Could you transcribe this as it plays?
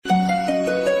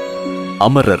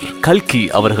அமரர் கல்கி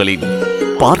அவர்களின்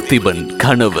பார்த்திபன்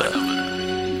கனவு.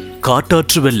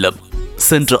 காட்டாற்று வெள்ளம்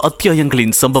சென்ற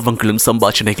அத்தியாயங்களின் சம்பவங்களும்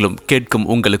சம்பாஷணைகளும் கேட்கும்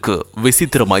உங்களுக்கு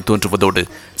விசித்திரமாய் தோன்றுவதோடு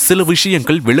சில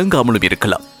விஷயங்கள் விளங்காமலும்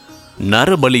இருக்கலாம்.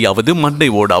 நரபலியாவது மண்டை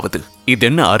ஓடாவது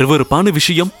இதென்ன அருவருப்பான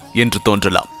விஷயம் என்று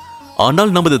தோன்றலாம்.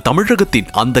 ஆனால் நமது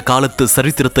தமிழகத்தின் அந்த காலத்து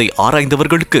சரித்திரத்தை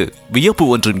ஆராய்ந்தவர்களுக்கு வியப்பு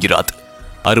ஒன்றும் இராது.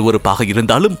 அருவருப்பாக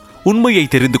இருந்தாலும் உண்மையை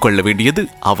தெரிந்து கொள்ள வேண்டியது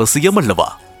அவசியம் அல்லவா?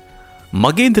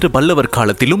 மகேந்திர பல்லவர்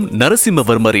காலத்திலும்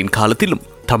நரசிம்மவர்மரின் காலத்திலும்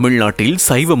தமிழ்நாட்டில்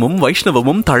சைவமும்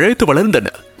வைஷ்ணவமும் தழைத்து வளர்ந்தன.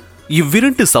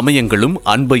 இவ்விரண்டு சமயங்களும்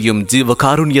அன்பையும்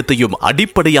ஜீவகாருண்யத்தையும்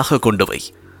அடிப்படையாக கொண்டவை.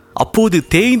 அப்போது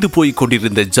தேய்ந்து போய்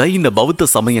கொண்டிருந்த ஜைன பௌத்த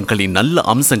சமயங்களின் நல்ல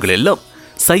அம்சங்கள் எல்லாம்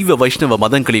சைவ வைஷ்ணவ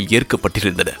மதங்களில்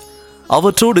ஏற்கப்பட்டிருந்தன.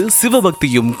 அவற்றோடு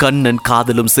சிவபக்தியும் கண்ணன்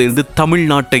காதலும் சேர்ந்து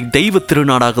தமிழ்நாட்டை தெய்வ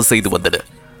திருநாடாக செய்து வந்தன.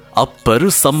 அப்பர்,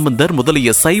 சம்பந்தர் முதலிய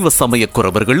சைவ சமய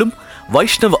குறவர்களும்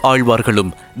வைஷ்ணவ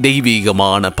ஆழ்வார்களும்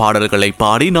தெய்வீகமான பாடல்களை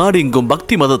பாடி நாடெங்கும்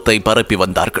பக்தி மதத்தை பரப்பி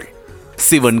வந்தார்கள்.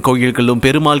 சிவன் கோயில்களும்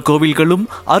பெருமாள் கோவில்களும்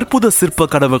அற்புத சிற்ப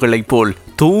கடவுகளைப் போல்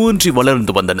தோன்றி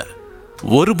வளர்ந்து வந்தன.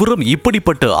 ஒருபுறம்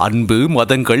இப்படிப்பட்ட அன்பு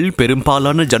மதங்கள்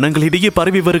பெரும்பாலான ஜனங்களிடையே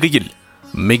பரவி வருகையில்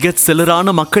மிக சிலரான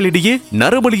மக்களிடையே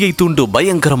நரபலியை தூண்டும்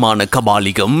பயங்கரமான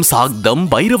கபாலிகம், சாக்தம்,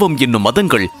 பைரவம் என்னும்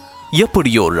மதங்கள்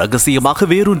எப்படியோ ரகசியமாக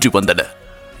வேரூன்றி வந்தன.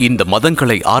 இந்த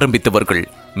மதங்களை ஆரம்பித்தவர்கள்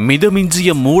மிதமிஞ்சிய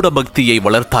மூட பக்தியை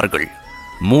வளர்த்தார்கள்.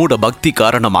 மூட பக்தி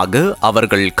காரணமாக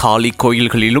அவர்கள் காளி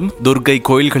கோயில்களிலும் துர்கை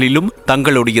கோயில்களிலும்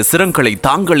தங்களுடைய சிரங்களை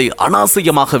தாங்களே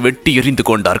அனாசயமாக வெட்டி எறிந்து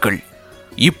கொண்டார்கள்.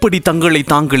 இப்படி தங்களை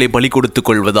தாங்களே பலி கொடுத்துக்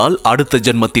கொள்வதால் அடுத்த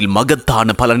ஜென்மத்தில்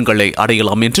மகத்தான பலன்களை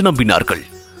அடையலாம் என்று நம்பினார்கள்.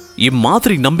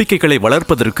 இம்மாதிரி நம்பிக்கைகளை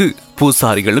வளர்ப்பதற்கு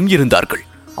பூசாரிகளும் இருந்தார்கள்.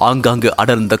 ஆங்காங்கு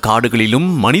அடர்ந்த காடுகளிலும்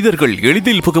மனிதர்கள்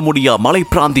எளிதில் புக முடியா மலை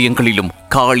பிராந்தியங்களிலும்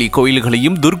காளி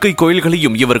கோயில்களையும் துர்கை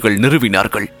கோயில்களையும் இவர்கள்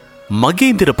நிறுவினார்கள்.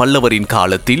 மகேந்திர பல்லவரின்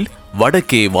காலத்தில்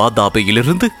வடக்கே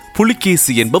வாதாபையிலிருந்து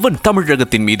புலிகேசி என்பவன்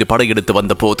தமிழகத்தின் மீது படையெடுத்து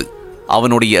வந்த போது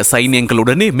அவனுடைய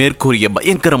சைன்யங்களுடனே மேற்கூறிய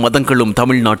பயங்கர மதங்களும்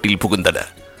தமிழ்நாட்டில் புகுந்தன.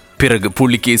 பிறகு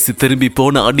புலிகேசி திரும்பி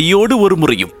போன அடியோடு ஒரு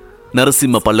முறையும்,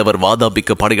 நரசிம்ம பல்லவர்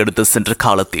வாதாபிக்கு படையெடுத்து சென்ற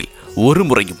காலத்தில் ஒரு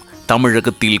முறையும்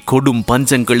தமிழகத்தில் கொடும்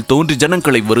பஞ்சங்கள் தோன்றி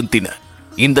ஜனங்களை வருந்தின.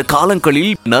 இந்த காலங்களில்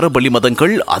நரபலி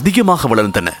மதங்கள் அதிகமாக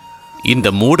வளர்ந்தன. இந்த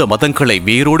மூட மதங்களை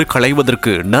வேரோடு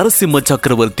களைவதற்கு நரசிம்ம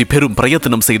சக்கரவர்த்தி பெரும்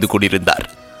பிரயத்தனம் செய்து கொண்டிருந்தார்.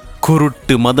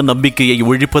 குருட்டு மத நம்பிக்கையை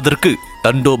ஒழிப்பதற்கு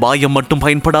தண்டோபாயம் மட்டும்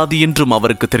பயன்படாது என்றும்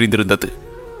அவருக்கு தெரிந்திருந்தது.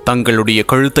 தங்களுடைய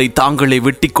கழுத்தை தாங்களே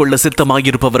வெட்டிக்கொள்ள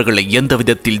சித்தமாயிருப்பவர்களை எந்த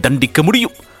விதத்தில் தண்டிக்க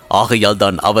முடியும்? ஆகையால்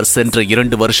தான் அவர் சென்ற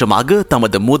 2 வருஷமாக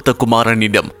தமது மூத்த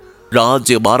குமாரனிடம்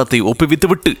ராஜ்ய பாரத்தை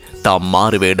ஒப்புவித்துவிட்டு தாம்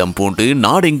மாறுவேடம் பூண்டு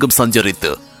நாடெங்கும் சஞ்சரித்து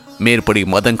மேற்படி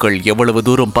மதங்கள் எவ்வளவு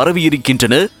தூரம் பரவி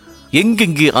இருக்கின்றன,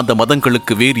 எங்கெங்கே அந்த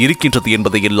மதங்களுக்கு வேர் இருக்கின்றது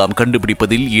என்பதை எல்லாம்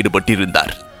கண்டுபிடிப்பதில்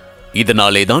ஈடுபட்டிருந்தார்.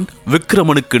 இதனாலேதான்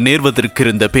விக்கிரமனுக்கு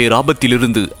நேர்வதற்கிருந்த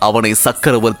பேராபத்திலிருந்து அவனை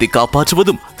சக்கரவர்த்தி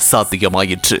காப்பாற்றுவதும்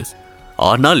சாத்தியமாயிற்று.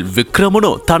 ஆனால்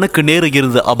விக்கிரமனோ தனக்கு நேர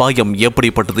இருந்த அபாயம்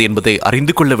எப்படிப்பட்டது என்பதை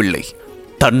அறிந்து கொள்ளவில்லை.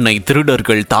 தன்னை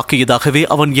திருடர்கள் தாக்கியதாகவே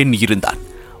அவன் எண்ணியிருந்தான்.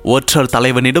 ஒற்றர்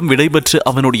தலைவனிடம் விடைபெற்று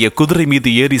அவனுடைய குதிரை மீது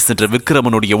ஏறி சென்ற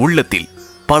விக்கிரமனுடைய உள்ளத்தில்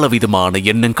பலவிதமான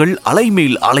எண்ணங்கள்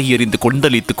அலைமேல் அலையெறிந்து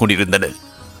கொண்டளித்துக் கொண்டிருந்தன.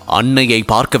 அன்னையை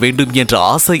பார்க்க வேண்டும் என்ற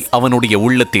ஆசை அவனுடைய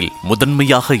உள்ளத்தில்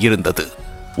முதன்மையாக இருந்தது.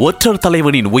 ஒற்றர்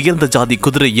தலைவனின் உயர்ந்த ஜாதி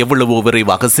குதிரை எவ்வளவோ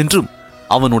விரைவாக சென்றும்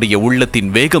அவனுடைய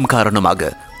உள்ளத்தின் வேகம்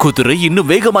காரணமாக குதிரை இன்னும்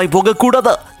வேகமாய்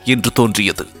போகக்கூடாதா என்று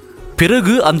தோன்றியது.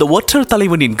 பிறகு அந்த ஒற்றர்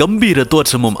தலைவனின் கம்பீர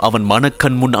தோற்றமும் அவன்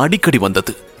மனக்கண் முன் அடிக்கடி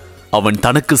வந்தது. அவன்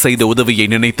தனக்கு செய்த உதவியை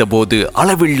நினைத்த போது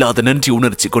அளவில்லாத நன்றி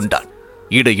உணர்ச்சி கொண்டான்.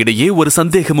 இடையிடையே ஒரு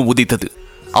சந்தேகமும் உதித்தது.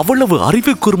 அவ்வளவு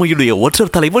அறிவு கூர்மையுடைய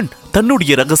ஒற்றர் தலைவன்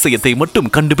தன்னுடைய ரகசியத்தை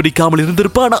மட்டும் கண்டுபிடிக்காமல்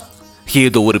இருந்திருப்பானா?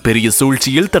 ஏதோ ஒரு பெரிய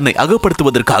சூழ்ச்சியில் தன்னை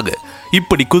அகப்படுத்துவதற்காக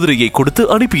இப்படி குதிரையை கொடுத்து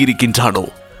அனுப்பியிருக்கின்றானோ?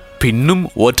 பின்னும்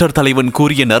ஒற்றர் தலைவன்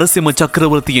கூறிய நரசிம்ம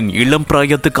சக்கரவர்த்தியின் இளம்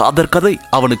பிராயத்து காதற் கதை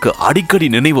அவனுக்கு அடிக்கடி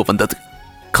நினைவு வந்தது.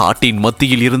 காட்டின்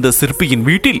மத்தியில் இருந்த சிற்பியின்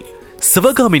வீட்டில்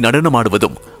சிவகாமி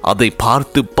நடனமாடுவதும் அதை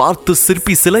பார்த்து பார்த்து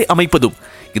சிற்பி சிலை அமைப்பதும்,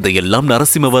 இதையெல்லாம்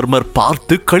நரசிம்மவர்மர்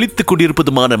பார்த்து கழித்துக்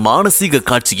கொண்டிருப்பதுமான மானசீக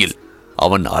காட்சியில்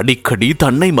அவன் அடிக்கடி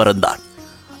தன்னை மறந்தான்.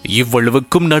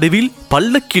 இவ்வளவுக்கும் நடுவில்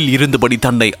பல்லக்கில் இருந்தபடி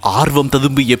தன்னை ஆர்வம்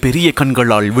ததும்பிய பெரிய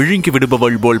கண்களால் விழுங்கி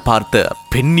விடுபவள் போல் பார்த்த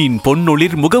பெண்ணின்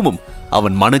பொன்னொளிர் முகமும்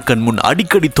அவன் மனக்கண் முன்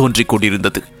அடிக்கடி தோன்றிக்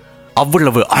கொண்டிருந்தது.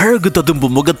 அவ்வளவு அழகு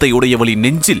ததும்பும் முகத்தை உடையவளின்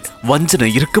நெஞ்சில்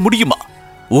வஞ்சனை இருக்க முடியுமா?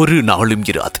 ஒரு நாளும்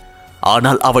இராது.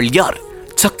 ஆனால் அவள் யார்?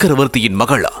 சக்கரவர்த்தியின்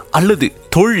மகளா அல்லது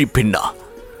தோழி பெண்ணா?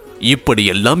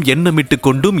 இப்படியெல்லாம் எண்ணமிட்டுக்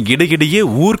கொண்டும் இடையிடையே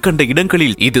ஊர் கண்ட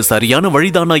இடங்களில் இது சரியான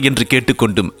வழிதானா என்று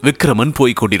கேட்டுக்கொண்டும் விக்கிரமன்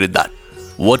போய்க் கொண்டிருந்தான்.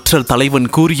 ஒற்றர் தலைவன்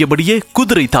கூறியபடியே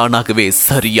குதிரை தானாகவே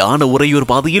சரியான உறையூர்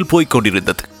பாதையில் போய்க்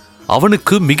கொண்டிருந்தது.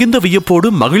 அவனுக்கு மிகுந்த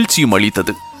வியப்போடும் மகிழ்ச்சியும்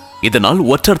அளித்தது. இதனால்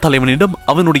ஒற்றர் தலைவனிடம்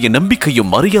அவனுடைய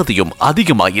நம்பிக்கையும் மரியாதையும்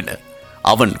அதிகமாயின.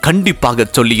 அவன் கண்டிப்பாக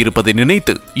சொல்லியிருப்பதை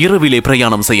நினைத்து இரவிலே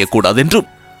பிரயாணம் செய்யக்கூடாதென்றும்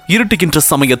இருட்டுகின்ற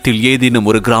சமயத்தில் ஏதேனும்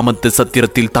ஒரு கிராமத்து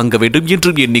சத்திரத்தில் தங்க வேண்டும்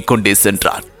என்றும் எண்ணிக்கொண்டே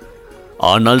சென்றான்.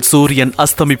 ஆனால் சூரியன்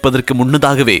அஸ்தமிப்பதற்கு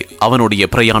முன்னதாகவே அவனுடைய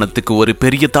பிரயாணத்துக்கு ஒரு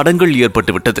பெரிய தடங்கள்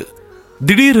ஏற்பட்டுவிட்டது.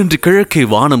 திடீரென்று கிழக்கே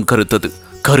வானம் கருத்தது.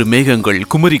 கருமேகங்கள்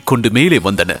குமரிக்கொண்டு மேலே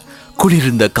வந்தன.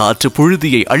 குளிர்ந்த காற்று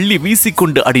புழுதியை அள்ளி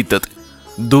வீசிக்கொண்டு அடித்தது.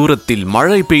 தூரத்தில்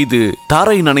மழை பெய்து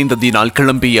தரை நனைந்ததினால்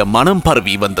கிளம்பிய மனம்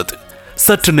பரவி வந்தது.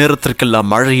 சற்று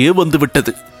நேரத்திற்கெல்லாம் மழையே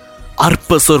வந்துவிட்டது.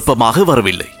 அற்ப சொற்பமாக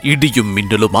வரவில்லை. இடியும்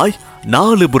மின்னலுமாய்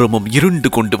 4 புறமும் இருண்டு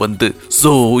கொண்டு வந்து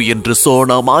சோ என்று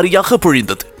சோனா மாரியாக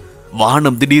பொழிந்தது.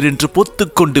 வானம் திடீரென்று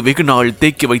பொத்துக்கொண்டு வெகு நாள்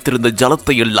தேக்கி வைத்திருந்த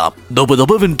ஜலத்தை எல்லாம்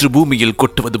தொபதொபவென்று பூமியில்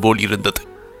கொட்டுவது போல் இருந்தது.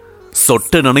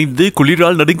 சொட்ட நனைந்து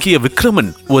குளிரால் நடுங்கிய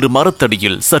விக்ரமன் ஒரு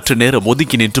மரத்தடியில் சற்று நேரம்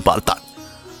ஒதுக்கி நின்று பார்த்தான்.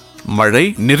 மழை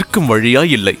நிற்கும் வழியா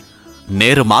இல்லை.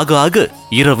 நேரமாக ஆக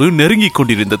இரவு நெருங்கிக்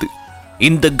கொண்டிருந்தது.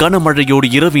 இந்த கனமழையோடு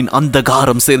இரவின்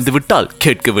அந்தகாரம் சேர்ந்து விட்டால்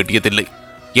கேட்க வேண்டியதில்லை.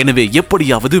 எனவே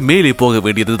எப்படியாவது மேலே போக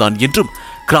வேண்டியதுதான் என்றும்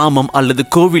கிராமம் அல்லது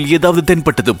கோவில் ஏதாவது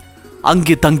தென்பட்டதும்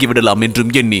அங்கே தங்கிவிடலாம்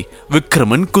என்றும் எண்ணி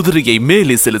விக்ரமன் குதிரையை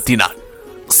மேலே செலுத்தினான்.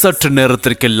 சற்று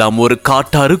நேரத்திற்கெல்லாம் ஒரு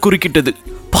காட்டாறு குறுக்கிட்டது.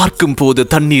 பார்க்கும் போது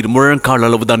தண்ணீர் முழங்கால்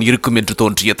அளவுதான் இருக்கும் என்று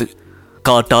தோன்றியது.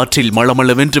 காட்டாற்றில்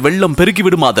மளமளவென்று வெள்ளம்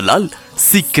பெருகிவிடுமாதலால்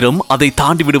சீக்கிரம் அதை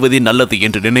தாண்டி விடுவதே நல்லது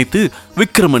என்று நினைத்து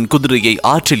விக்ரமன் குதிரையை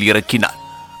ஆற்றில் இறக்கினார்.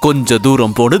 கொஞ்ச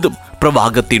தூரம் போனதும்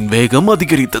பிரவாகத்தின் வேகம்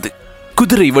அதிகரித்தது.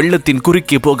 குதிரை வெள்ளத்தின்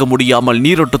குறுக்கே போக முடியாமல்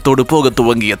நீரோட்டத்தோடு போக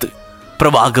துவங்கியது.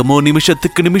 பிரவாகமோ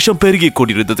நிமிஷத்துக்கு நிமிஷம் பெருகிக்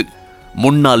கொண்டிருந்தது.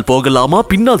 முன்னால் போகலாமா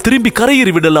பின்னால் திரும்பி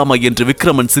கரையேறி விடலாமா என்று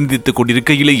விக்ரமன் சிந்தித்துக்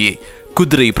கொண்டிருக்கையிலேயே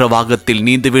குதிரை பிரவாகத்தில்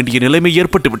நீந்த வேண்டிய நிலைமை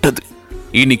ஏற்பட்டு விட்டது.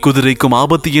 இனி குதிரைக்கும்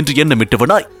ஆபத்து என்று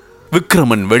எண்ணமிட்டவனாய்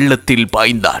விக்ரமன் வெள்ளத்தில்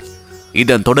பாய்ந்தான்.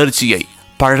 இதன் தொடர்ச்சியை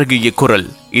பழகிய குரல்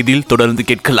இதில் தொடர்ந்து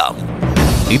கேட்கலாம்.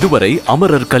 இதுவரை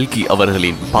அமரர் கல்கி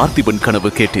அவர்களின் பார்த்திபன் கனவு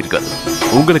கேட்டீர்கள்.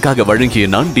 உங்களுக்காக வழங்கிய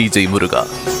நான் DJ முருகா.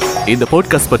 இந்த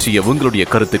பாட்காஸ்ட் பற்றிய உங்களுடைய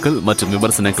கருத்துக்கள் மற்றும்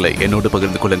விமர்சனங்களை என்னோடு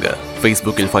பகிர்ந்து கொள்ளுங்க.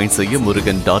 Facebookல் ஃபைண்ட் செய்ய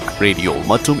murugan.radio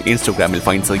மற்றும் Instagramல்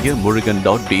ஃபைண்ட் செய்ய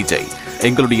murugan.dj.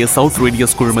 எங்களுடைய சவுத்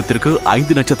ரேடியோஸ் குழுமத்திற்கு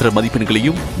 5 நட்சத்திர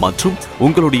மதிப்பெண்களையும் மற்றும்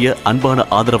உங்களுடைய அன்பான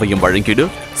ஆதரவையும் வழங்கிடு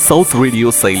சவுத்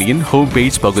ரேடியோ செயலியின் ஹோம்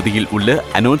பேஜ் பகுதியில் உள்ள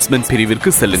அனௌன்ஸ்மெண்ட்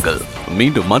பிரிவிற்கு செல்லுங்கள்.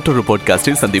 மீண்டும் மற்றொரு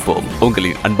பாட்காஸ்டில் சந்திப்போம்.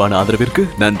 உங்களின் அன்பான ஆதரவிற்கு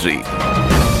நன்றி.